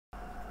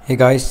Hey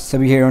guys,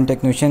 Sabeeh here on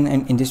Technician,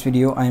 and in this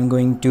video I am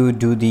going to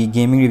do the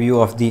gaming review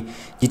of the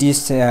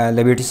GTA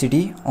Liberty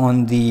City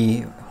on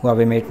the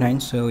Huawei Mate 9.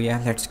 So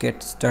yeah, let's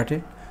get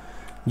started.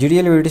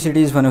 GTA Liberty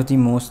City is one of the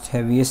most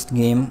heaviest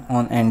game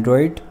on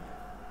Android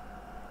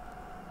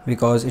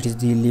because it is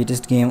the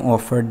latest game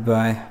offered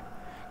by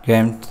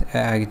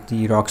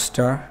the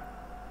Rockstar.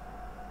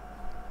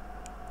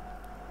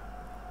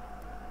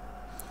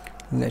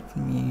 Let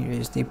me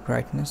raise the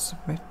brightness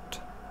a bit.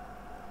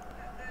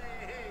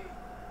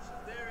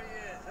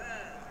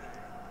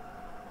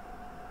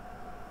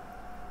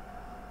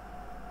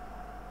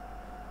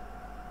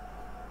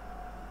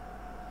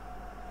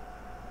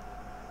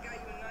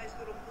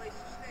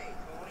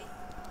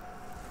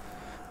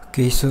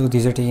 Okay, so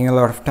these are taking a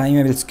lot of time.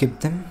 I will skip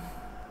them.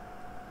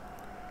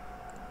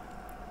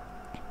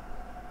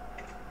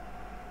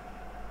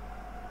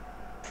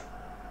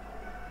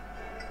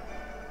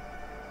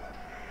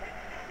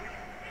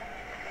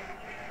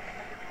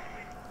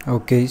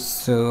 Okay,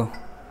 so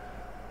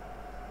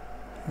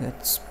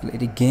let's play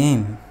the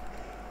game.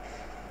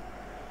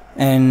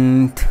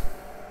 And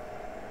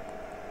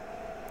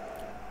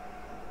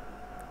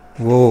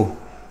whoa,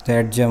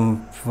 that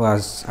jump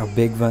was a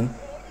big one.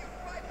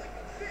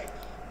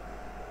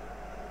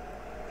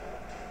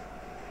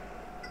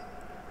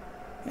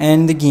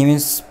 And the game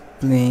is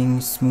playing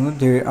smooth.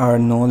 There are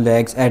no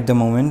lags at the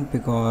moment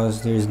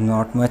because there is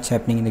not much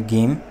happening in the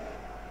game.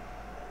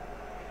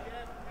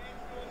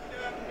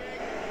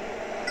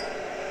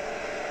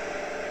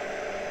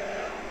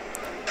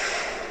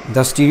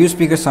 The stereo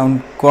speakers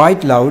sound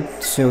quite loud,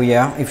 so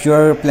yeah, if you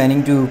are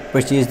planning to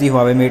purchase the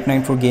Huawei Mate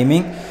 9 for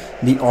gaming,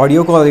 the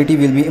audio quality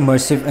will be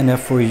immersive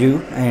enough for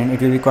you and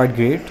it will be quite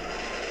great.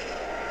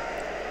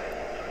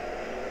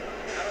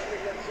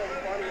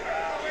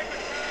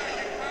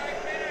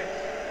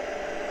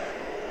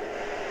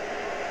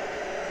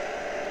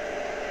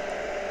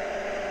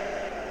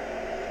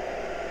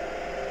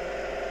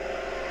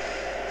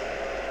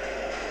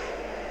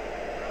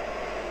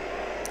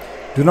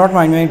 Do not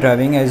mind my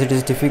driving, as it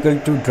is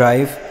difficult to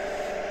drive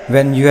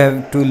when you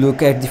have to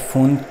look at the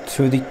phone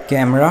through the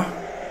camera.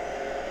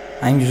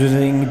 I'm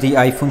using the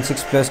iPhone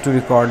 6 Plus to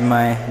record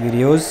my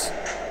videos.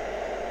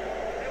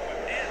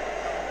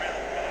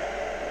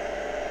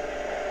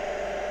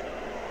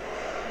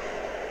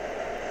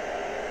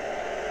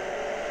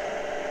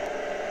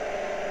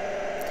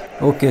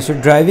 Okay, so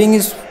driving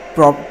is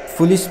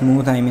fully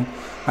smooth. I mean,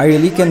 I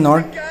really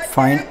cannot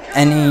find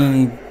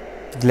any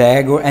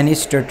lag or any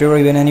stutter or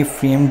even any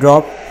frame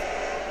drop.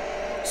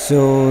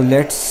 So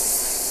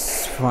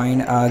let's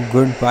find a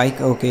good bike.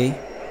 Okay,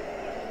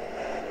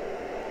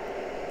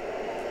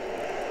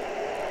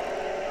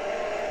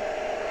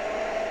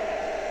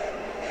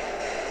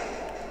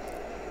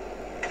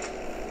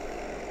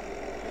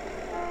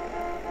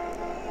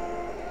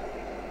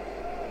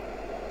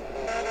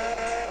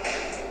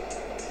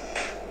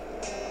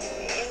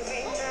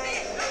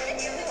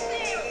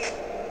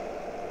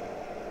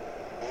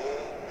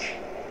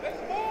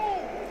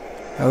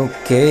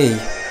 okay,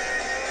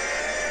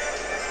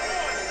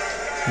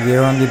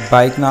 we're on the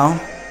bike now.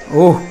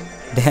 Oh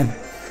damn.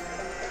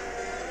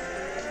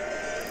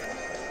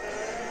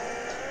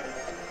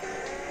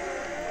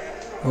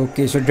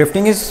 Okay, so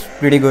drifting is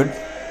pretty good.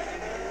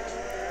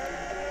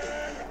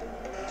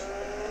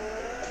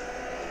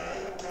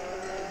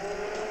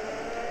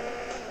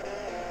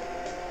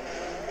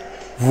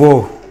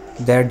 Whoa,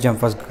 that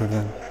jump was good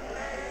one.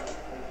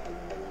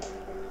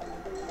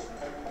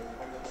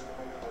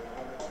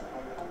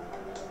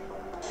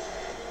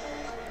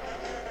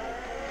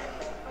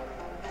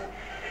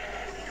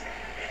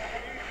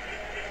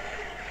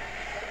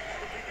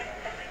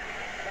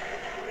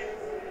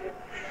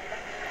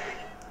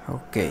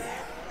 Okay.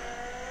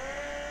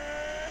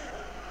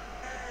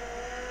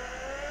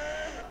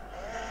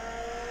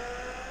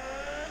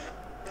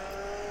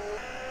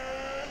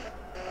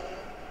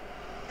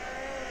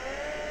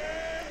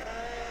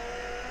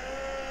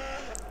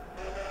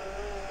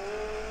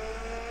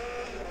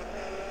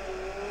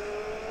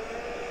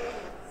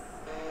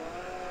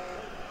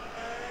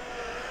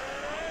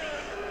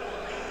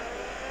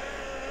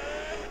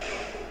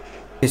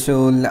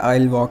 So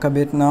I'll walk a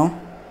bit now.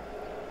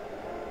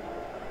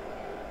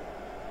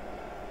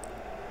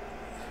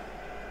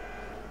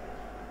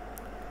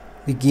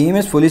 The game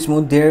is fully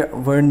smooth. There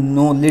were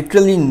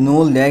literally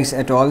no lags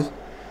at all,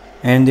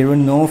 and there were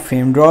no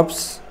frame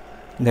drops.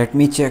 Let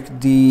me check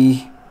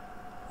the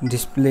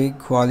display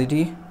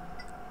quality.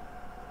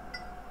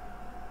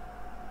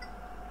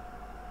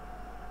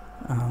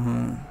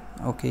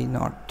 Okay,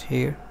 not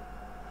here.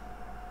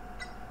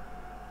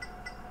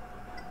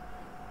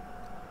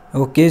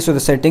 Okay, so the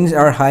settings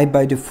are high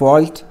by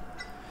default.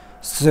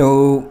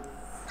 So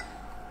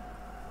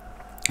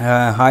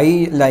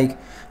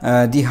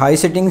the high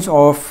settings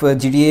of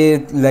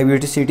GTA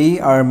Liberty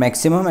City are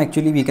maximum.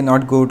 Actually, we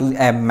cannot go to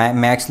a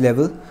max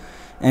level,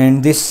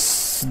 and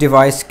this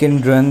device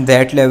can run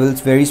that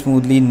levels very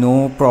smoothly,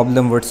 no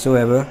problem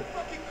whatsoever.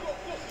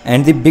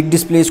 And the big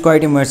display is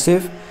quite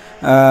immersive.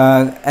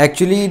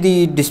 Actually,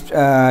 the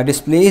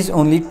display is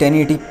only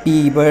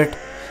 1080p, but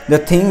The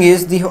thing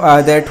is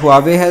that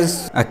Huawei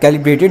has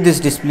calibrated this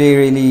display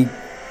really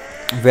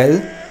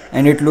well,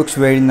 and it looks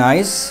very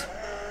nice.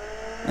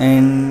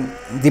 And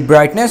the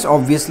brightness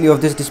obviously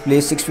of this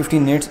display, 650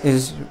 nits,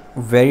 is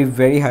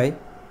very high.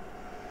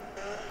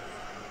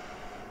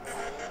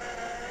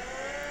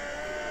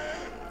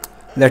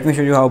 Let me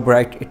show you how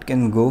bright it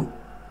can go.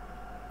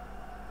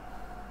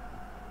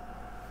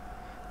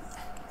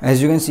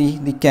 As you can see,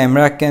 the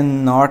camera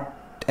cannot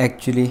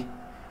actually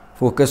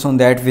focus on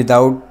that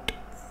without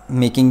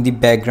making the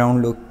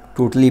background look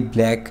totally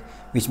black,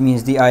 which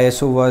means the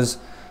ISO was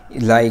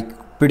like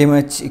pretty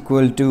much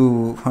equal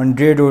to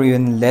 100 or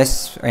even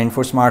less, and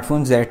for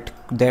smartphones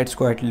that's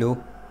quite low.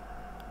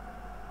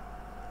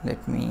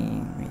 Let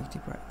me make the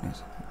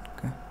brightness.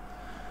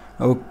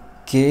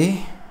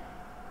 Okay.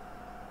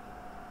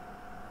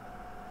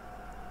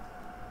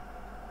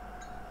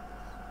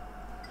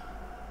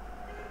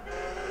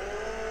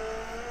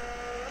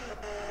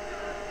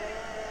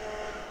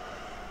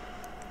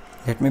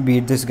 Let me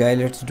beat this guy.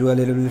 Let's do a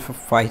little bit of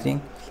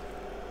fighting.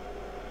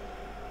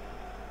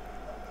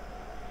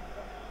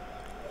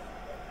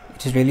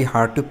 It is really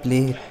hard to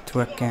play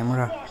through a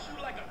camera.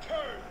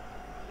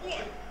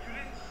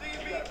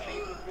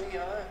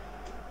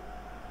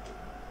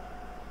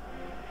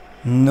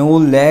 No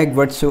lag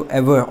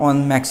whatsoever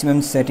on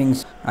maximum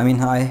settings, I mean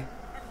high.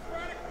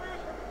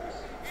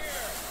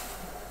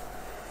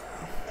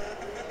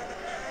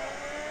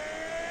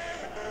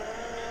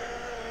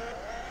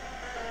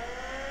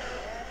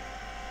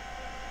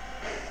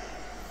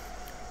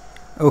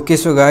 Okay,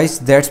 so guys,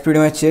 that's pretty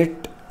much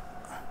it.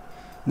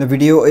 The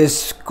video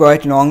is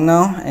quite long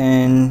now,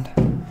 and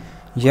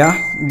yeah,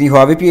 the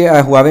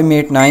Huawei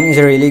Mate 9 is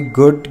a really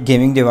good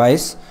gaming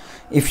device.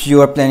 If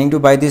you are planning to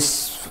buy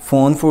this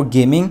phone for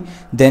gaming,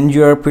 then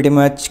you are pretty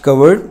much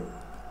covered.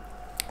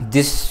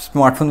 This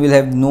smartphone will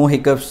have no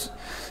hiccups,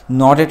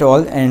 not at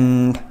all,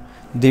 and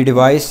the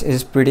device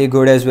is pretty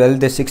good as well.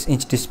 The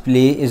 6-inch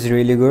display is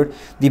really good.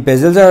 The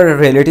bezels are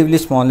relatively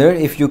smaller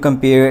if you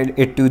compare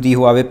it to the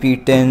Huawei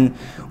P10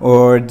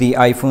 or the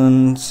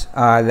iPhones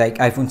like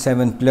iPhone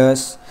 7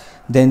 Plus.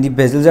 Then the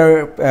bezels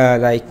are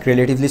like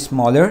relatively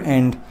smaller,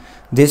 and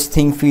this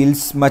thing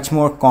feels much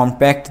more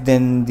compact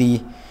than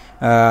the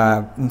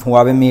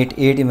Huawei Mate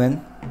 8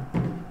 even.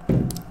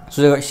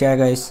 So yeah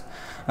guys,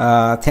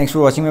 thanks for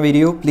watching my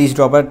video. Please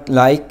drop a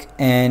like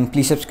and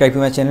please subscribe to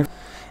my channel,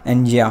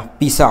 and yeah,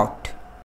 peace out.